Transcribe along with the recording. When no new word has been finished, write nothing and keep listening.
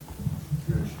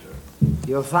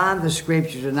You'll find the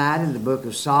scripture tonight in the book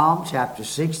of Psalm, chapter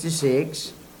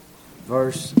 66,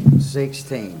 verse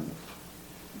 16.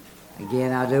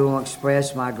 Again, I do want to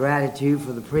express my gratitude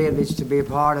for the privilege to be a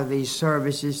part of these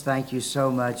services. Thank you so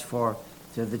much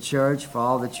to the church for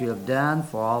all that you have done,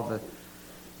 for all the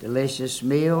delicious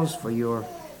meals, for your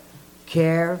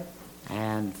care,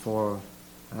 and for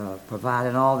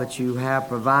providing all that you have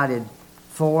provided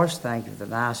for us. Thank you for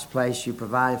the nice place you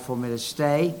provided for me to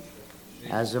stay.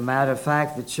 As a matter of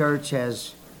fact, the church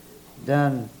has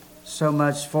done so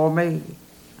much for me.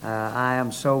 I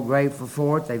am so grateful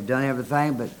for it. They've done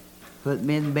everything but put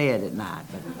me in bed at night.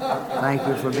 But thank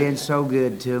you for being so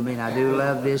good to me. And I do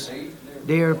love this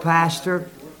dear pastor.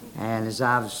 And as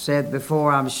I've said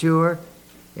before, I'm sure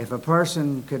if a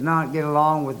person could not get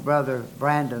along with Brother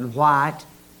Brandon White,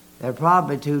 they're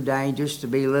probably too dangerous to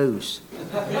be loose.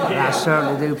 But I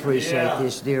certainly do appreciate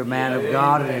this dear man of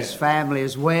God and his family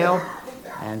as well.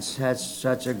 And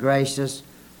such a gracious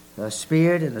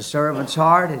spirit and a servant's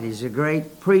heart, and he's a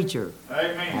great preacher.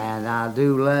 Amen. And I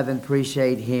do love and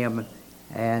appreciate him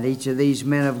and each of these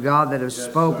men of God that have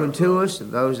spoken to us,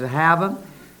 and those that haven't.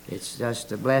 It's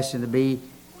just a blessing to be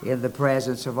in the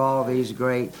presence of all these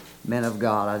great men of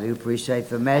God. I do appreciate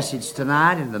the message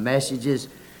tonight and the messages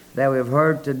that we've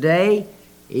heard today.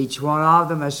 Each one of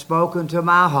them has spoken to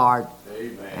my heart.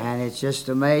 Amen. And it's just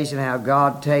amazing how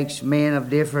God takes men of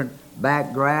different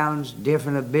backgrounds,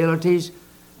 different abilities,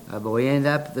 but we end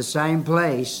up at the same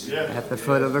place, at the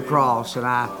foot of the cross. And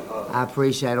I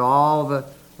appreciate all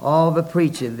the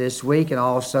preaching this week, and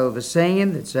also the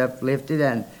singing that's uplifted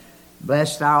and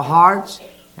blessed our hearts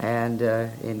and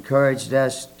encouraged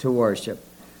us to worship.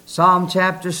 Psalm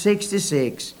chapter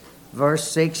 66,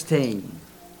 verse 16.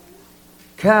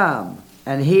 Come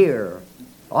and hear,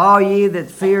 all ye that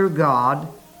fear God,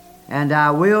 and I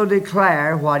will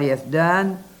declare what he hath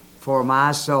done for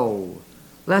my soul.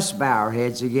 Let's bow our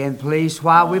heads again, please,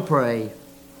 while we pray.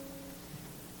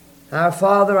 Our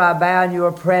Father, I bow in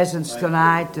your presence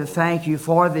tonight to thank you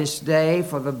for this day,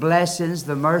 for the blessings,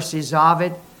 the mercies of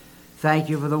it. Thank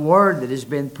you for the word that has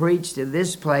been preached in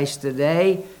this place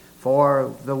today,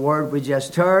 for the word we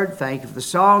just heard. Thank you for the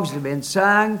songs that have been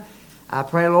sung. I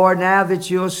pray, Lord, now that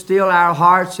you'll still our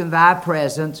hearts in thy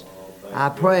presence. I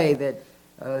pray that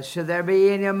should there be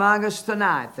any among us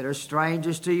tonight that are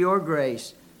strangers to your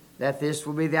grace, that this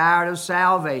will be the hour of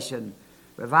salvation.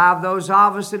 Revive those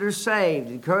of us that are saved.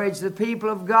 Encourage the people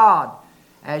of God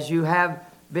as you have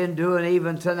been doing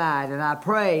even tonight. And I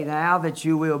pray now that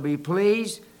you will be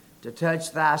pleased to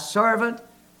touch thy servant.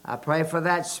 I pray for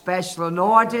that special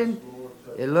anointing.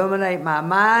 Illuminate my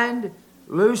mind,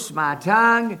 loose my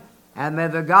tongue, and may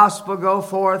the gospel go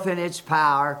forth in its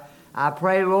power. I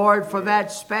pray, Lord, for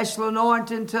that special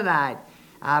anointing tonight.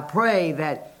 I pray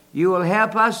that you will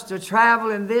help us to travel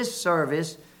in this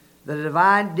service the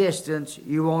divine distance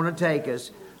you want to take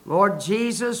us. Lord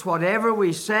Jesus, whatever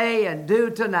we say and do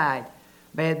tonight,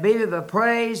 may it be to the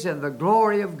praise and the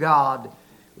glory of God.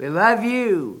 We love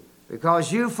you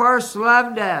because you first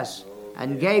loved us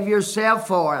and gave yourself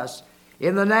for us.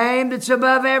 In the name that's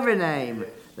above every name,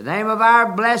 the name of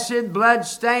our blessed,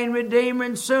 blood-stained Redeemer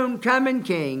and soon-coming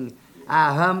King,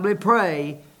 I humbly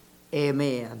pray,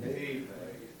 amen. Amen.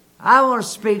 I want to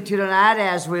speak to you tonight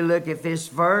as we look at this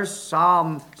verse,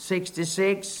 Psalm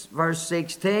 66, verse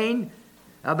 16,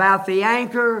 about the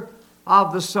anchor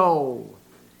of the soul.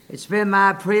 It's been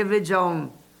my privilege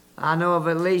I know of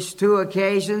at least 2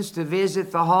 occasions to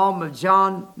visit the home of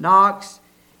John Knox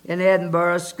in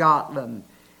Edinburgh, Scotland.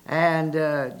 And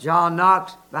John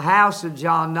Knox, the house of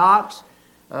John Knox,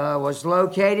 was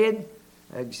located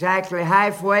exactly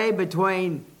halfway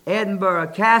between Edinburgh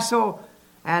Castle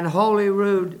and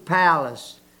Holyrood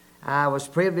Palace. I was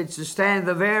privileged to stand in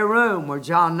the very room where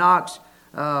John Knox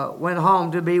went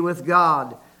home to be with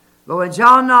God. But when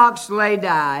John Knox lay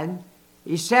dying,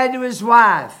 he said to his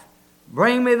wife,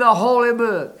 "Bring me the holy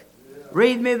book.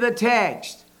 Read me the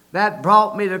text that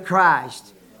brought me to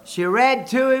Christ." She read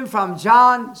to him from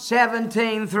John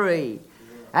 17:3.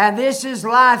 "And this is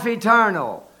life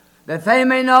eternal, that they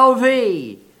may know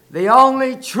thee, the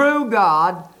only true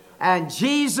God, and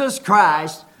Jesus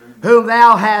Christ, whom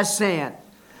thou hast sent."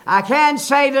 I can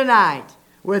say tonight,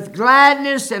 with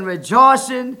gladness and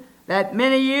rejoicing, that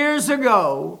many years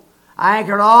ago, I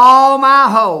anchored all my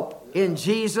hope in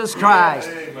Jesus Christ.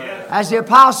 As the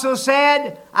apostle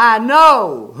said, "I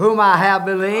know whom I have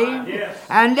believed,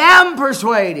 and am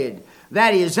persuaded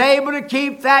that he is able to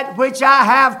keep that which I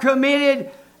have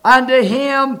committed unto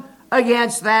him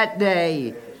against that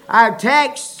day."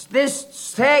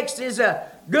 This text is a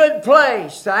good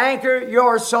place to anchor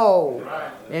your soul.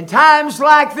 In times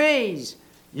like these,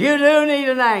 You do need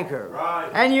an anchor. Right.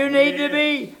 And you need to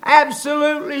be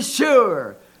absolutely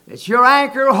sure that your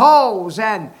anchor holds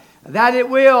and that it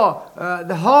will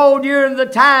hold during the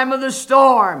time of the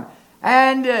storm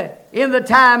and in the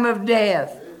time of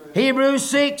death. Hebrews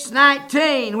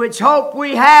 6:19, which hope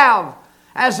we have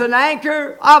as an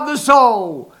anchor of the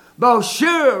soul, both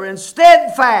sure and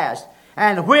steadfast,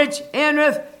 and which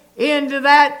entereth into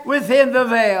that within the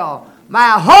veil.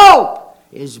 My hope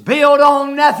is built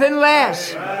on nothing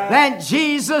less than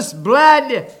Jesus'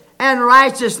 blood and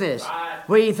righteousness.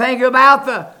 We think about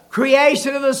the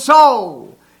creation of the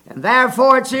soul, and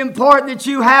therefore it's important that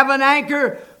you have an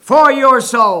anchor for your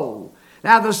soul.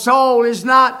 Now, the soul is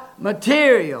not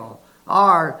material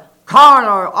or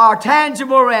carnal or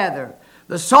tangible, rather.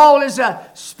 The soul is a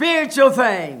spiritual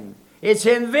thing. It's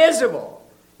invisible.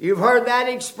 You've heard that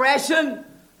expression?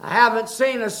 I haven't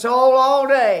seen a soul all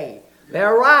day.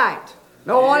 They're right.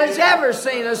 No one has ever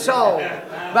seen a soul.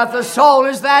 But the soul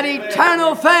is that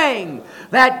eternal thing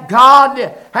that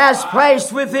God has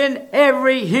placed within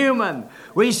every human.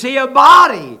 We see a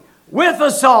body with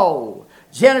a soul.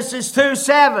 Genesis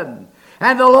 2:7.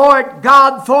 And the Lord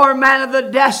God formed man of the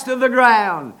dust of the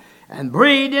ground, and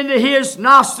breathed into his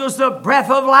nostrils the breath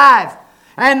of life,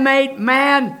 and made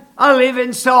man a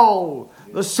living soul.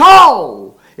 The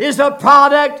soul is a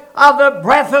product of the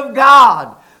breath of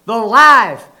God, the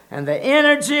life and the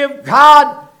energy of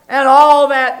God, and all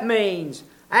that means.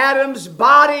 Adam's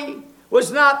body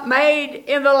was not made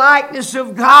in the likeness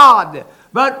of God,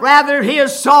 but rather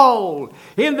his soul,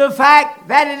 in the fact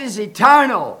that it is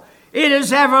eternal. It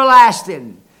is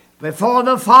everlasting. Before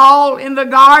the fall in the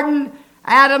garden,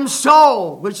 Adam's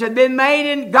soul, which had been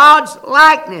made in God's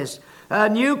likeness,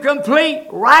 knew complete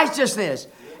righteousness,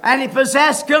 and he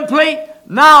possessed complete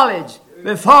knowledge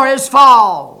before his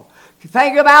fall.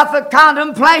 Think about the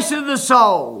contemplation of the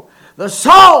soul. The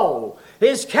soul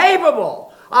is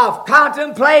capable of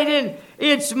contemplating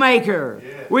its Maker.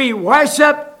 We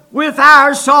worship with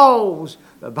our souls.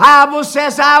 The Bible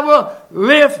says, I will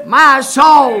lift my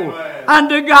soul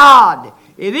unto God.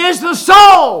 It is the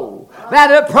soul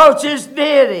that approaches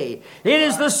deity. It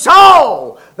is the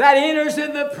soul that enters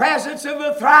in the presence of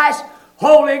the thrice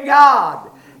holy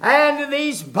God. And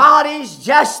these bodies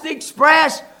just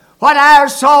express what our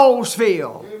souls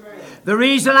feel. The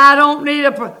reason I don't need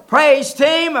a praise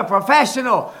team, a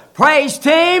professional praise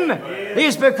team,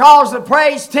 is because the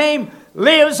praise team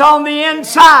lives on the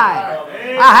inside.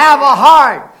 I have a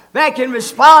heart that can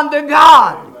respond to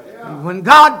God. And when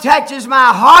God touches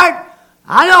my heart,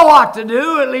 I know what to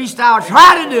do. At least I'll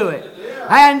try to do it.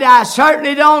 And I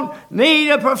certainly don't need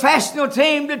a professional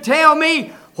team to tell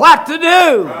me what to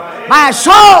do. My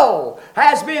soul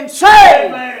has been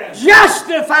saved,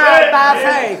 justified by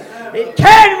faith. It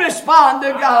can respond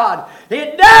to God.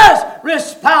 It does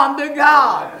respond to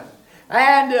God.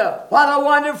 And what a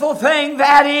wonderful thing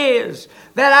that is,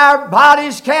 that our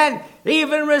bodies can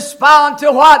even respond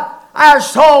to what our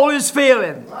soul is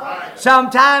feeling.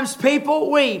 Sometimes people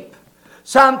weep.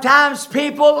 Sometimes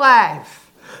people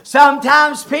laugh.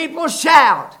 Sometimes people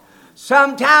shout.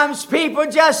 Sometimes people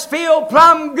just feel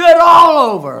plumb good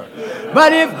all over.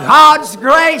 But if God's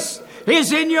grace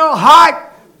is in your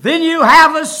heart, then you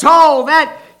have a soul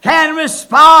that can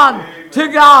respond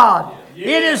to God.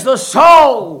 It is the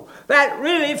soul that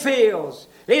really feels.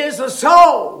 It is the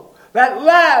soul that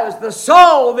loves, the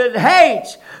soul that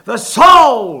hates, the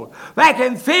soul that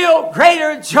can feel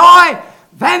greater joy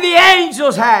than the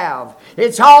angels have.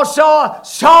 It's also a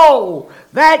soul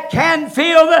that can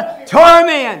feel the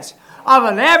torments of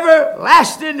an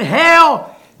everlasting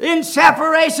hell in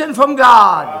separation from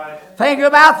God. Think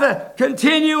about the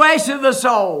continuation of the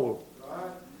soul.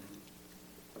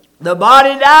 The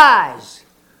body dies,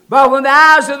 but when the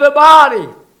eyes of the body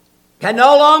can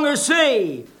no longer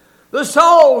see, the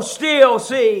soul still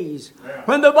sees.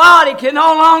 When the body can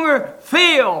no longer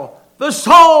feel, the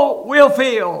soul will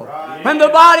feel. When the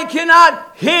body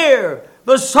cannot hear,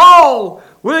 the soul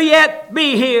will yet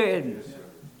be hearing.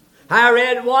 I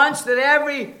read once that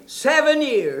every 7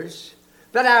 years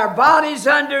that our bodies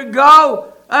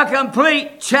undergo a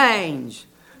complete change.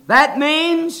 That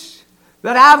means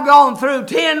that I've gone through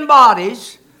 10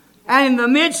 bodies, and in the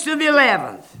midst of the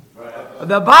 11th,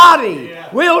 the body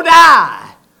will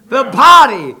die. The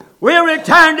body will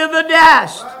return to the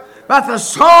dust. But the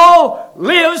soul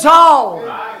lives on.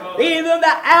 Either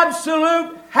the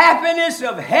absolute happiness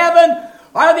of heaven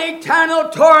or the eternal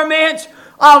torments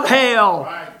of hell.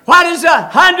 What is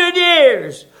 100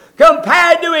 years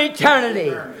compared to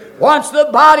eternity? Once the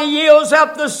body yields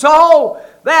up the soul,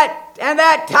 that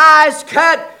tie is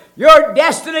cut, your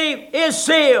destiny is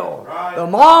sealed. The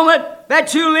moment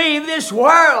that you leave this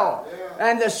world,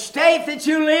 And the state that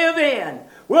you live in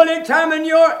will determine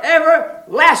your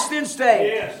everlasting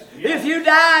state. Yes. If you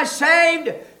die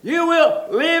saved, you will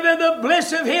live in the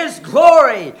bliss of His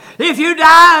glory. If you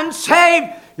die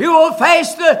unsaved, you will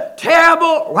face the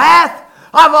terrible wrath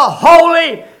of a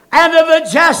holy and of a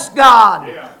just God.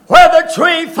 Yeah. Where the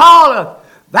tree falleth,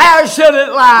 there shall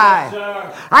it lie.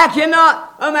 Yes, I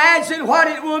cannot imagine what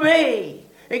it will be,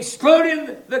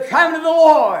 excluding the coming of the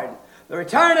Lord, the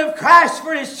return of Christ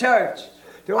for His church,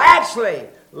 to actually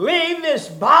leave this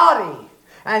body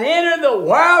and enter the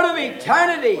world of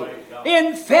eternity,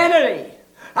 infinity.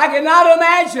 I cannot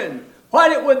imagine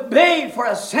what it would be for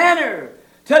a sinner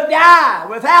to die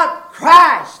without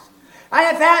Christ. And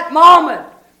at that moment,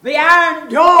 the iron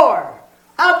door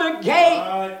of the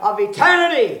gate of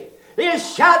eternity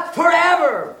is shut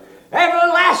forever.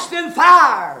 Everlasting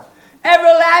fire,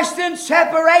 everlasting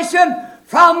separation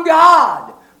from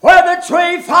God. Where the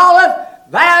tree falleth,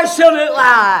 there shall it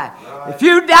lie. If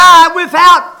you die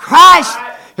without Christ,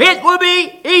 it will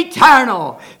be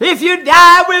eternal. If you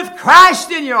die with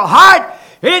Christ in your heart,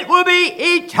 it will be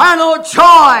eternal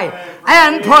joy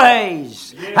and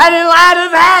praise. And in light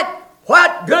of that,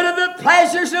 what good are the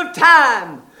pleasures of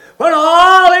time when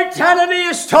all eternity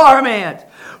is torment?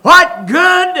 What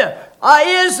good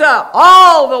is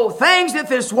all the things that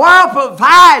this world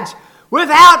provides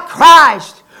without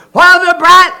Christ? While the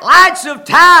bright lights of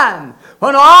time,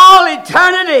 when all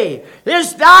eternity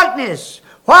is darkness,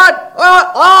 what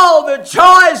are all the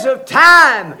joys of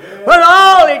time, when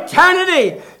all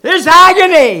eternity is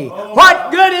agony?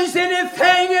 What good is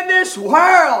anything in this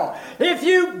world if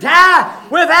you die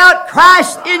without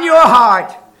Christ in your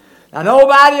heart? Now,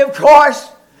 nobody, of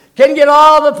course, can get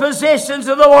all the positions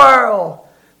of the world.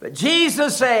 But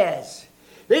Jesus says,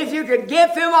 if you could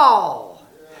get them all,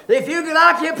 if you could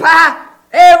occupy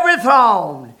every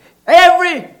throne,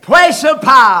 every place of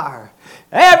power,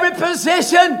 every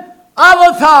position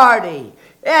of authority,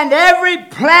 and every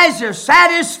pleasure,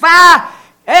 satisfy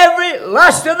every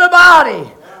lust of the body,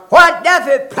 what doth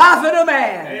it profit a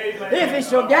man if he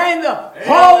shall gain the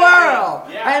whole world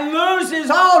and lose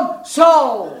his own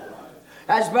soul?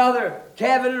 As Brother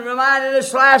Kevin reminded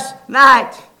us last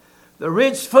night, the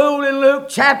rich fool in Luke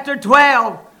chapter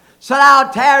 12 said,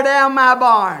 I'll tear down my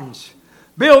barns,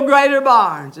 build greater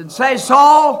barns, and say,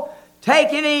 Saul,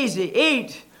 take it easy,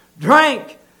 eat,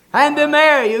 drink, and be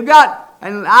merry.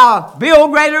 And I'll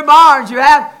build greater barns. You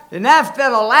have enough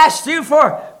that'll last you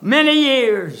for many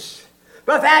years.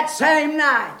 But that same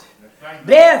night,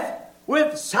 death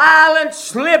with silent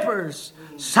slippers,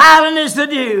 silent as the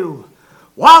dew,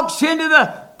 walks into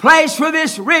the place where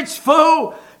this rich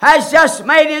fool has just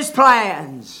made his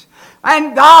plans.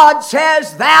 And God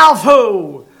says, thou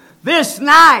fool, this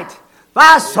night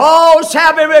thy soul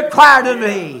shall be required of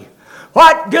thee.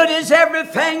 What good is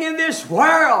everything in this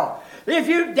world if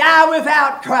you die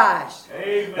without Christ?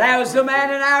 Amen. There was a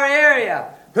man in our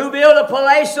area who built a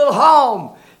palatial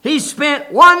home. He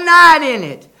spent one night in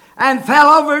it and fell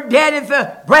over dead at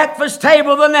the breakfast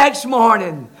table the next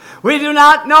morning. We do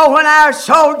not know when our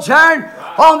sojourn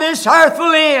on this earth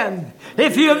will end.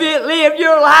 If you have lived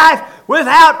your life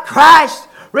without Christ,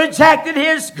 rejected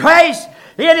His grace,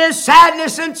 it is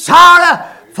sadness and sorrow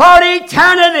for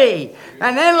eternity.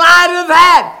 And in light of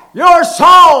that, your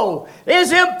soul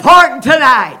is important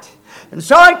tonight. And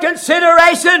so in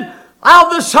consideration of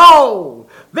the soul,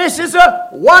 this is a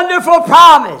wonderful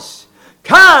promise.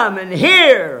 Come and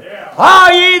hear,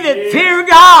 all ye that fear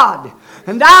God,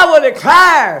 and I will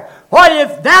declare what He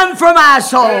hath done for my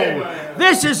soul. Amen.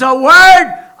 This is a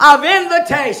word of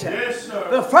invitation. Yes, sir.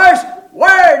 The first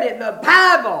word in the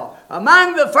Bible,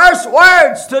 among the first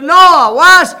words to Noah,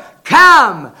 was,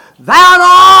 come, thou and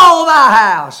all thy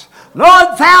house.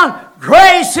 Noah found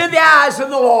grace in the eyes of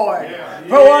the Lord.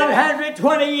 For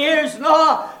 120 years,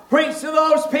 Noah preached to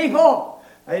those people.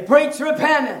 He preached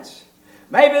repentance.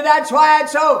 Maybe that's why had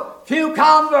so few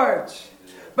converts.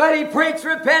 But he preached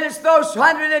repentance those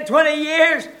 120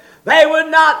 years. They would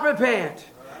not repent.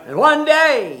 And one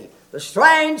day, the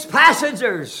strange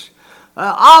passengers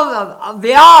of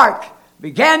the ark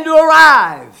began to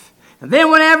arrive. And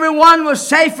then when everyone was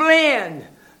safely in,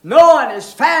 Noah and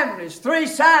his family, his 3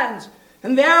 sons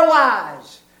and their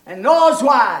wives, and Noah's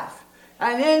wife,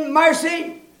 and in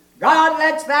mercy, God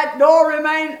lets that door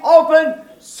remain open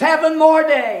 7 more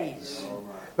days.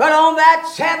 But on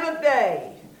that 7th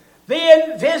day,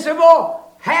 the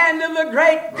invisible hand of the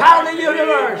great God of the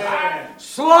universe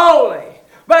slowly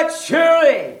but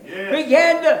surely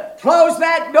began to close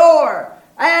that door.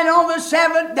 And on the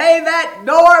 7th day that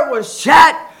door was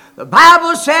shut. The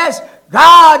Bible says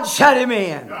God shut him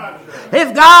in.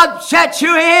 If God shuts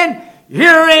you in,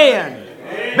 you're in.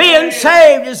 Being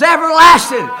saved is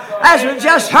everlasting, as we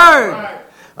just heard.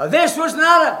 This was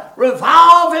not a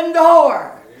revolving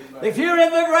door. If you're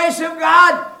in the grace of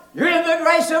God, you're in the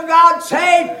grace of God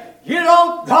saved. You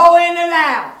don't go in and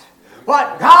out.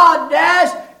 What God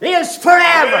does is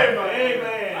forever.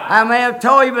 I may have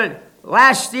told you, but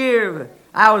last year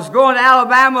I was going to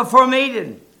Alabama for a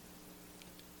meeting.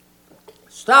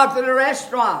 Stopped at a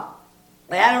restaurant.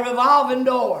 They had a revolving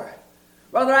door.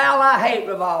 Brother Al, I hate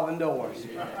revolving doors.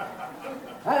 And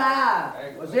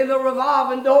I was in the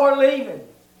revolving door leaving.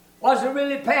 Wasn't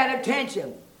really paying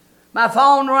attention. My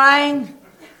phone rang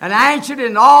and I answered,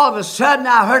 and all of a sudden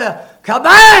I heard a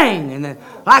kabang, and then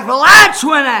like the lights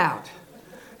went out.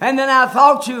 And then I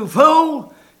thought, you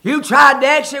fool, you tried to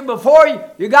exit before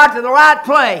you got to the right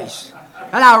place.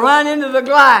 And I run into the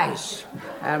glass.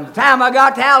 And by the time I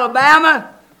got to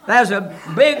Alabama, there's a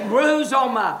big bruise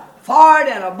on my forehead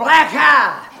and a black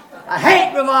eye. I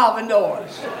hate revolving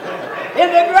doors.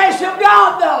 In the grace of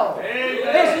God, though,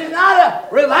 this is not a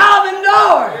revolving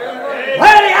door.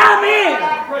 Buddy, I'm in.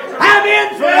 I'm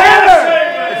in forever.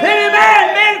 If any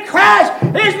man be in Christ,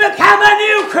 he's become a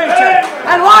new creature.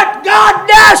 And what God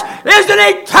does is an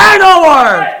eternal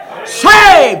work.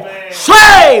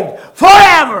 Saved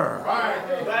forever.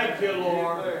 Thank you,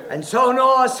 Lord. And so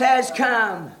Noah says,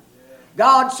 come.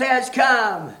 God says,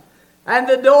 come. And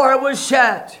the door was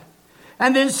shut.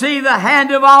 And then see the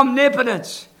hand of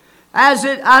omnipotence as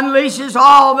it unleashes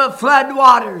all the flood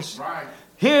waters. Right.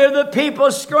 Hear the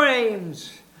people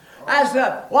screams as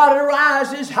the water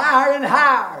rises higher and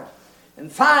higher.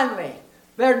 And finally,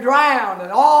 they're drowned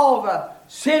and all the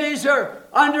cities are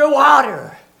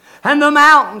underwater. And the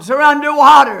mountains are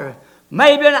underwater.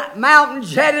 Maybe a mountain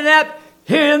jetting up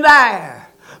here and there.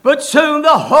 But soon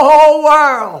the whole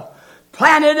world,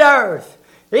 planet Earth,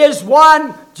 is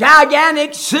one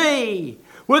gigantic sea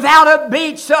without a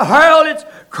beach to hurl its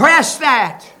crest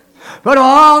at. But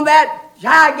on that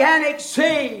gigantic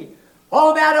sea,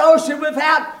 on that ocean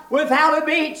without a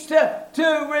beach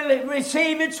to really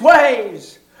receive its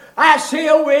waves, I see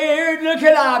a weird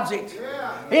looking object.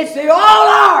 Yeah. It's the old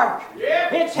ark.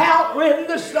 Yeah. It's outridden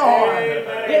the storm.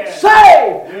 Amen. It's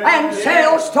saved and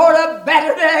sails toward a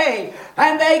better day.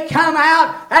 And they come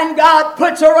out and God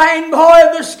puts a rainbow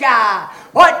in the sky.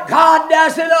 What God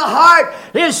does in the heart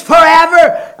is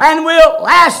forever and will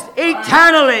last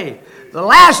eternally. The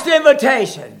last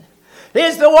invitation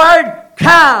is the word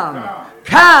come.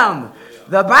 Come.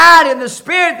 The bride and the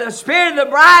spirit of the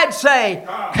bride say,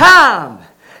 come.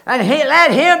 And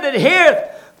let him that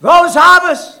heareth, those of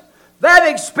us that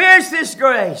experience this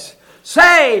grace,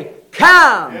 say,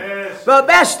 come. Yes. But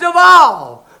best of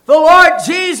all, the Lord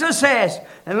Jesus says,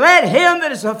 and let him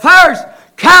that is athirst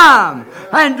come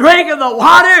and drink of the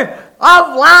water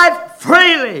of life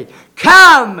freely.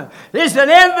 Come is an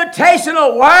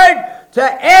invitational word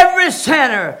to every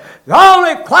sinner. The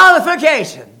only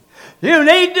qualification you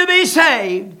need to be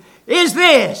saved is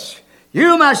this.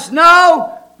 You must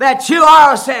know that you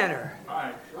are a sinner.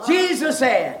 Right. Jesus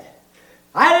said,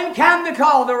 I didn't come to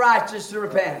call the righteous to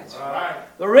repentance. Right.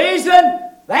 The reason,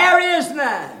 there is none.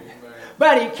 Amen.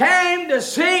 But he came to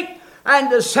seek and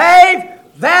to save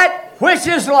that which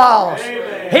is lost.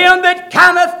 Amen. Him that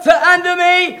cometh unto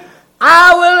me,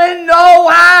 I will in no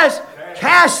wise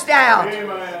cast out.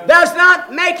 Amen. Does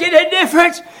not make it a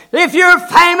difference if you're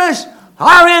famous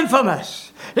or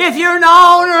infamous, if you're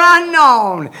known or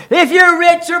unknown, if you're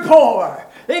rich or poor,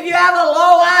 if you have a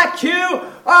low IQ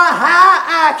or a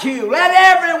high IQ. Let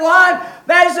everyone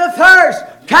that is athirst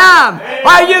come.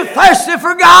 Are you thirsty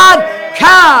for God?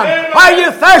 Come. Are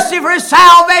you thirsty for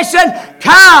salvation?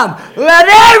 Come. Let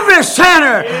every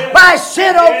sinner by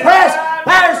sin oppressed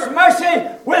have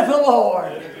mercy with the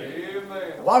Lord.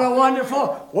 What a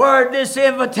wonderful word this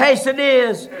invitation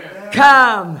is.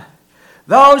 Come.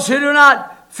 Those who do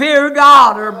not fear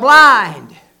God are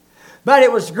blind, but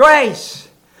it was grace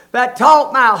that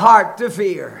taught my heart to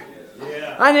fear.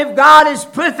 Yeah. And if God has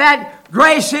put that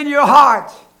grace in your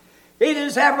heart, it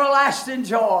is everlasting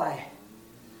joy.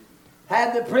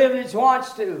 Had the privilege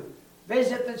once to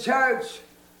visit the church,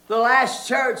 the last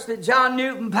church that John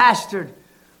Newton pastored,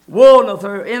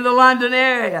 Woolnoth, in the London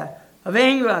area of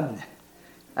England.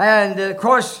 And of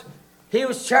course, he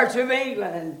was Church of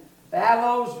England, and they have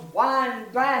those wine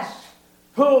glass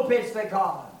pulpits, they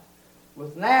call them,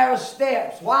 with narrow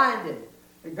steps, winding.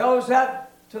 It goes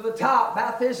up to the top,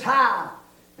 about this high.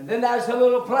 And then there's a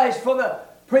little place for the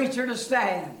preacher to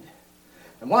stand.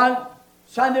 And one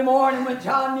Sunday morning when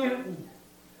John Newton,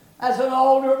 as an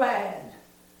older man,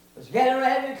 was getting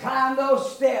ready to climb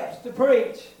those steps to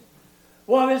preach,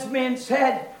 one of his men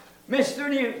said, Mr.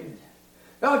 Newton,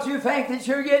 don't you think that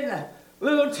you're getting a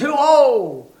little too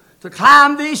old to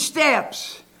climb these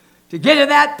steps to get to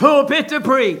that pulpit to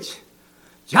preach.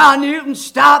 John Newton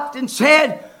stopped and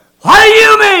said, "What do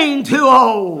you mean too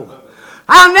old?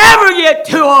 I'll never get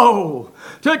too old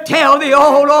to tell the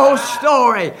old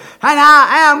story." And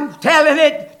I am telling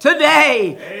it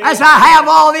today as I have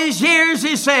all these years,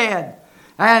 he said.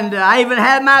 And I even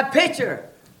had my picture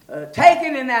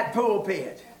taken in that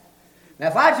pulpit. Now,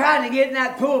 if I tried to get in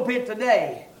that pulpit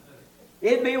today,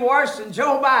 it'd be worse than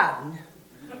Joe Biden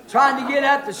trying to get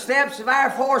up the steps of Air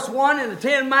Force One in a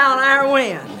 10-mile-an-hour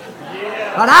wind.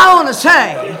 But I want to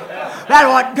say that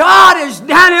what God has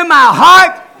done in my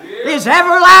heart is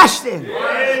everlasting.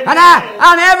 And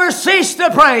I'll never cease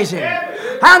to praise Him.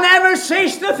 I'll never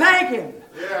cease to thank Him.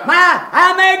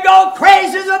 I may go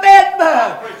crazy as a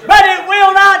bedbug, but it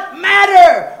will not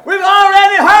matter. We've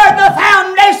already heard the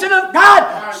foundation of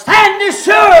God stand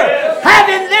assured,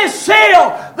 having this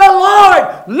seal, the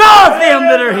Lord knoweth them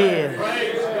that are His.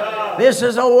 This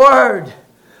is a word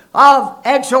of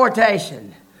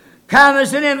exhortation. Come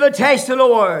as an invitation to the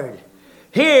Word.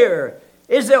 Here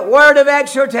is the word of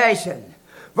exhortation.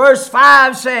 Verse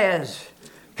 5 says,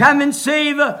 "Come and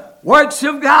see the works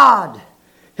of God.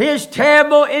 He is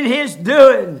terrible in His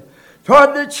doing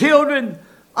toward the children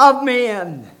of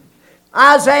men."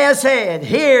 Isaiah said,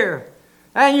 "Hear,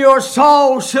 and your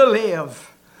soul shall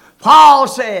live." Paul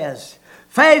says,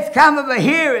 "Faith cometh by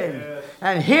hearing,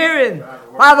 and hearing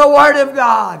by the word of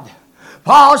God."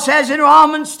 Paul says in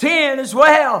Romans 10 as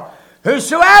well,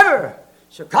 "Whosoever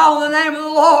shall call on the name of the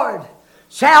Lord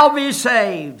shall be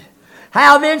saved.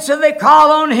 How then shall they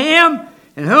call on Him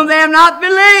in whom they have not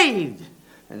believed?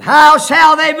 And how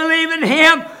shall they believe in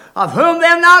Him of whom they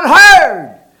have not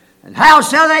heard? And how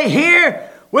shall they hear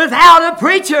without a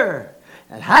preacher?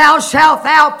 And how shalt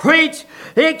thou preach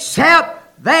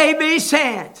except they be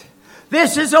sent?"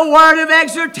 This is a word of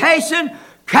exhortation.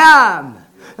 Come.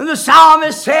 And the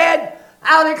psalmist said,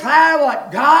 "I'll declare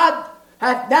what God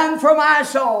hath done for my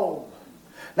soul."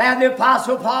 Now the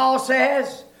Apostle Paul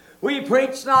says, "We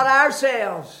preach not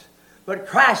ourselves, but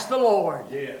Christ the Lord."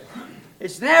 Yes.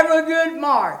 It's never a good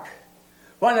mark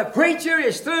when a preacher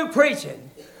is through preaching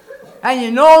and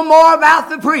you know more about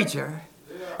the preacher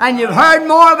and you've heard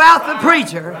more about the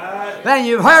preacher than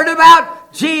you've heard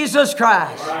about Jesus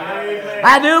Christ.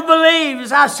 I do believe,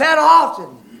 as I said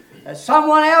often, as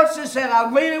someone else has said, I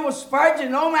believe it was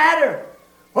Spurgeon, no matter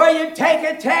where you take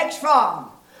a text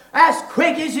from, as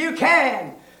quick as you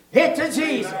can, hit to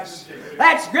Jesus.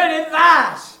 That's good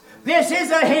advice. This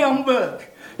is a hymn book.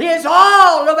 It's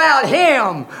all about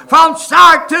Him from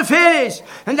start to finish.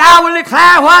 And I will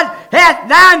declare what He hath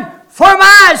done for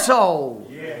my soul.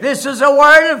 This is a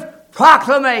word of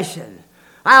proclamation.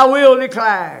 I will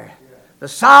declare. The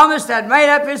psalmist had made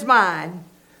up his mind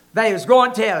that he was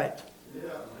going to tell it.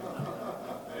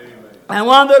 And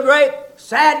one of the great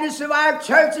sadness of our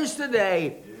churches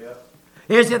today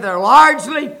is that they're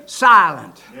largely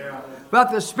silent.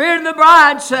 But the Spirit of the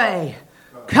bride say,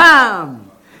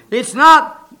 "Come." It's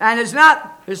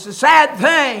a sad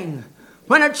thing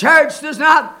when a church does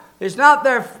not, it's not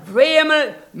their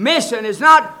preeminent mission, it's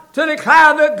not to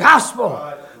declare the gospel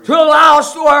to a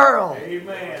lost world.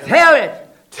 Amen.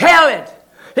 Tell it.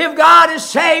 If God has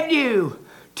saved you,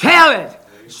 tell it.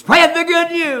 Spread the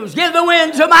good news. Give the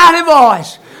winds a mighty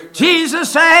voice.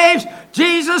 Jesus saves.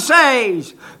 Jesus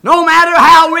saves. No matter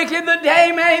how wicked the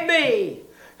day may be.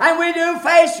 And we do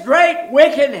face great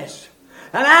wickedness.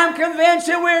 And I'm convinced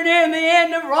that we're near the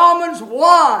end of Romans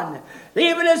 1.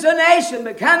 Even as a nation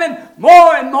becoming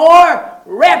more and more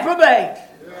reprobate.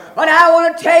 But I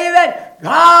want to tell you that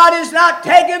God is not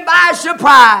taken by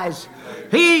surprise.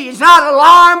 He's not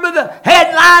alarmed by the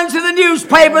headlines of the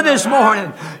newspaper this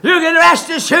morning. You can rest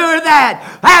assured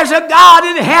that there's a God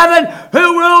in heaven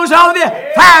who rules over the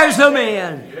affairs of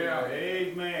men.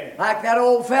 Amen. Like that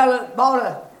old fella that bought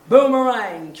a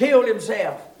boomerang, killed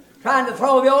himself, trying to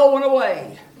throw the old one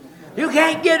away. You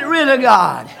can't get rid of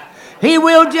God. He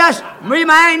will just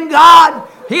remain God.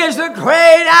 He is the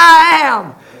great I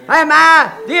am. And my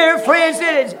dear friends,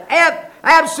 it is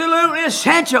absolutely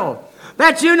essential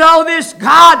that you know this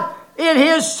God in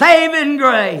His saving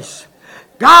grace.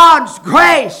 God's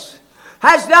grace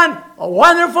has done a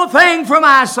wonderful thing for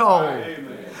my soul.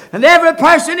 Amen. And every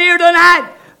person here tonight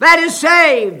that is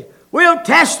saved will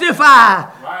testify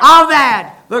of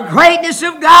that. The greatness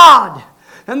of God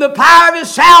and the power of His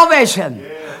salvation.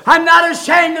 I'm not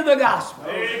ashamed of the gospel.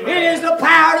 Amen. It is the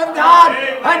power of God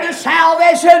unto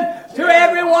salvation to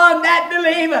everyone that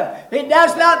believeth. It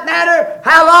does not matter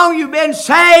how long you've been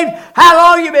saved, how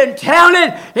long you've been telling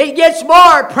it. It gets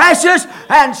more precious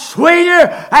and sweeter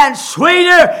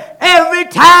every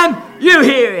time You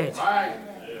hear it.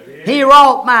 He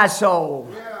wrought my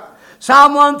soul.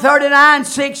 Psalm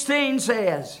 139:16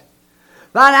 says,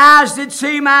 Thine eyes did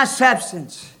see my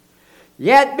substance,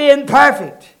 yet being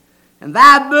perfect. In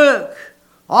thy book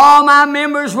all my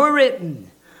members were written,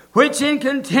 which in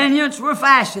continuance were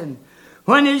fashioned,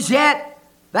 when as yet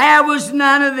there was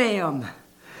none of them.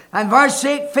 And verse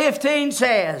 15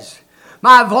 says,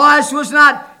 My voice was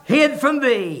not hid from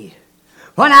thee,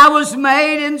 when I was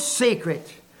made in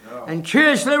secret, and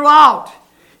curiously wrought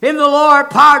in the lower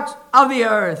parts of the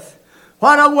earth.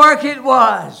 What a work it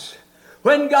was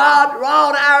when God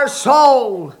wrought our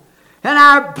soul and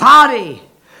our body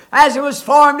as it was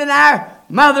formed in our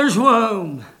mother's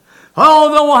womb.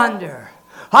 Oh, the wonder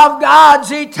of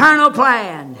God's eternal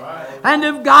plan and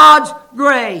of God's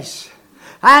grace.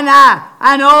 And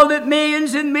I know that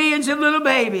millions and millions of little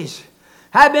babies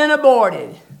have been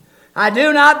aborted. I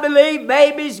do not believe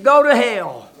babies go to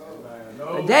hell.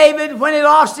 David, when he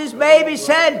lost his baby,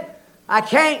 said, it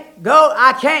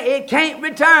can't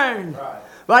return,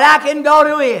 but I can go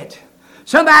to it.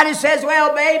 Somebody says,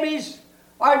 well, babies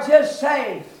are just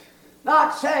saved,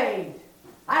 not saved.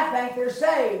 I think they're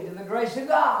saved in the grace of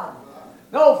God.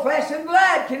 No flesh and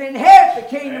blood can inherit the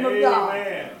kingdom of God.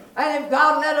 And if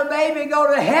God let a baby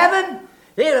go to heaven,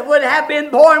 it would have been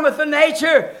born with the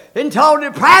nature in total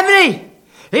depravity.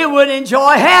 It would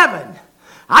enjoy heaven.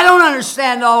 I don't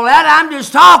understand all that. I'm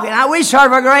just talking. We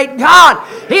serve a great God.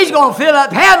 He's going to fill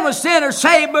up heaven with sinners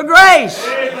saved by grace.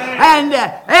 And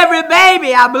every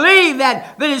baby, I believe,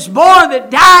 that is born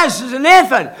that dies as an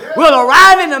infant will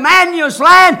arrive in Emmanuel's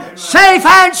land safe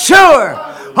and sure.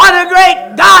 What a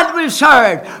great God we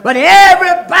serve. But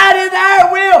everybody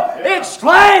there will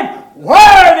exclaim,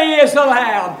 Worthy is the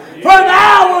Lamb, for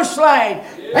thou wast slain.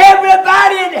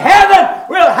 Everybody in heaven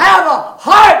will have a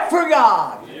heart for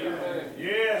God.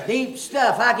 Deep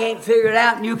stuff. I can't figure it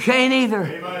out, and you can't either.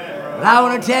 But I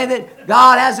want to tell you that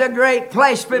God has a great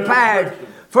place prepared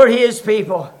for His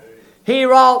people. He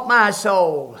wrought my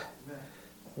soul.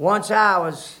 Once I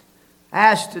was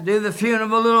asked to do the funeral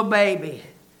of a little baby.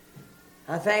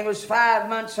 I think it was 5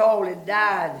 months old. It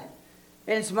died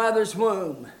in its mother's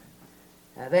womb.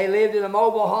 They lived in a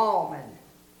mobile home.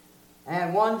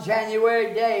 And one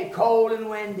January day, cold and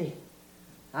windy,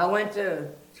 I went to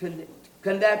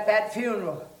conduct that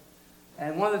funeral.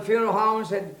 And one of the funeral homes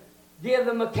had given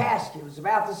them a casket. It was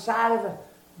about the size of a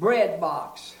bread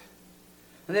box.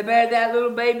 And they buried that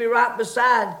little baby right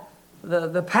beside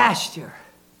the pasture.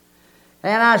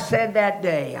 And I said that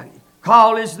day, I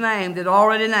called his name, that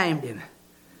already named him.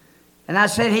 And I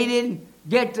said he didn't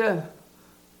get to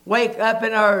wake up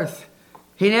in earth.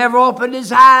 He never opened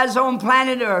his eyes on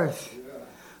planet earth.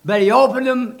 But he opened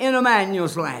them in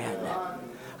Emmanuel's land.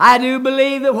 I do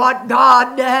believe that what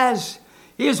God does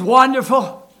is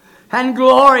wonderful and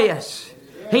glorious.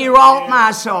 He wrought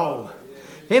my soul.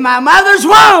 In my mother's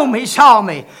womb, He saw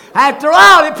me. After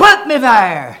all, He put me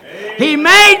there. He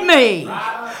made me.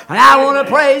 And I want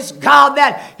to praise God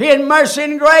that in mercy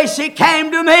and grace He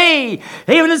came to me.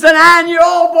 Even as a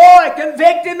 9-year-old boy,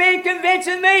 convicting me and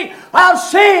convincing me of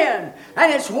sin.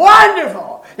 And it's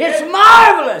wonderful. It's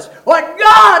marvelous what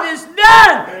God has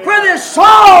done for this soul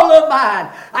of mine.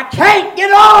 I can't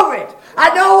get over it.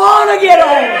 I don't want to get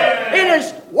over it. It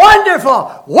is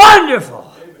wonderful, wonderful.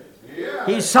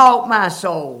 He sought my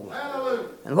soul.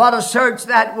 And what a search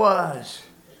that was.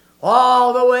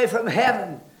 All the way from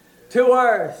heaven to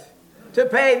earth to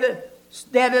pay the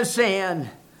debt of sin.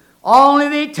 Only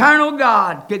the eternal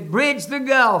God could bridge the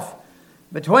gulf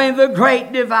between the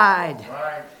great divide.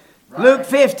 Right. Luke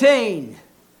 15,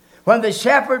 when the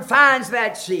shepherd finds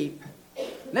that sheep,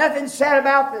 nothing said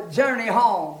about the journey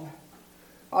home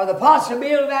or the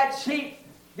possibility of that sheep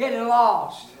getting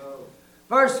lost.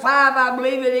 Verse 5, I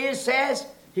believe it is, says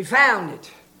he found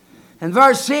it. And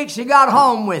verse 6, he got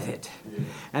home with it.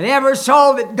 And every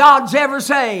soul that God's ever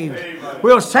saved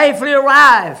will safely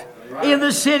arrive in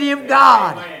the city of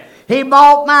God. He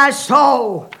bought my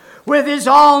soul with His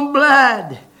own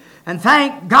blood. And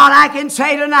thank God I can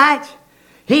say tonight,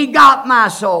 He got my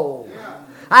soul.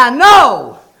 I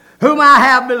know whom I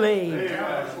have believed.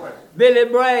 Billy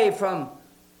Bray from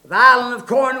the island of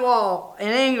Cornwall in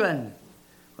England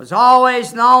was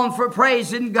always known for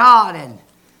praising God.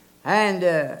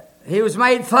 And he was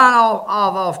made fun of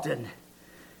often.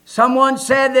 Someone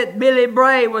said that Billy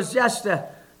Bray was just a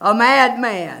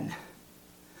madman.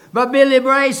 But Billy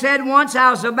Bray said, once I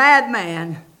was a bad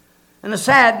man and a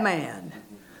sad man.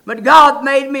 But God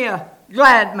made me a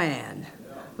glad man.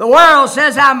 The world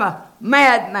says I'm a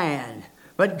madman.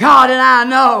 But God and I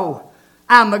know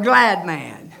I'm a glad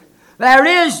man. There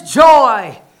is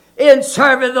joy in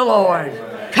serving the Lord.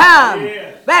 Come,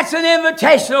 That's an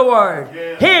invitational word.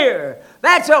 Hear.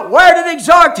 That's a word of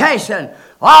exhortation.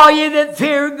 All ye that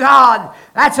fear God,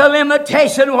 that's a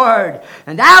limitation word.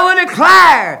 And I will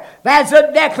declare, that's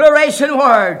a declaration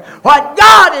word. What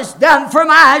God has done for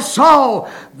my soul,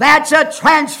 that's a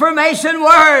transformation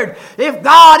word. If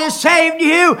God has saved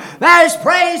you, that is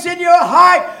praise in your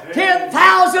heart.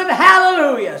 10,000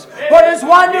 hallelujahs for His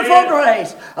wonderful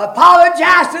grace.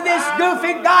 Apologize to this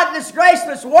goofy, godless,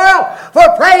 graceless world for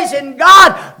praising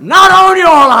God, not on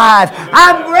your life.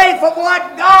 I'm grateful for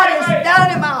what God has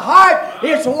done in my heart.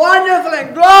 It's wonderful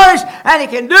and glorious, and He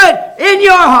can do it in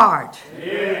your heart.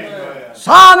 Amen.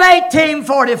 Psalm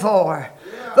 18:44.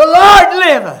 The Lord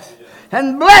liveth,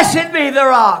 and blessed be the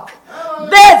rock.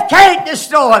 Death can't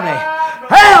destroy me.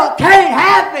 Hell can't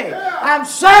have me. I'm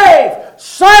safe,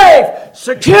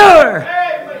 secure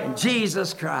in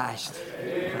Jesus Christ.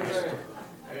 Amen.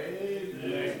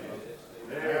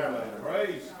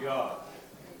 Praise God.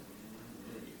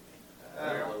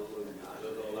 Hallelujah.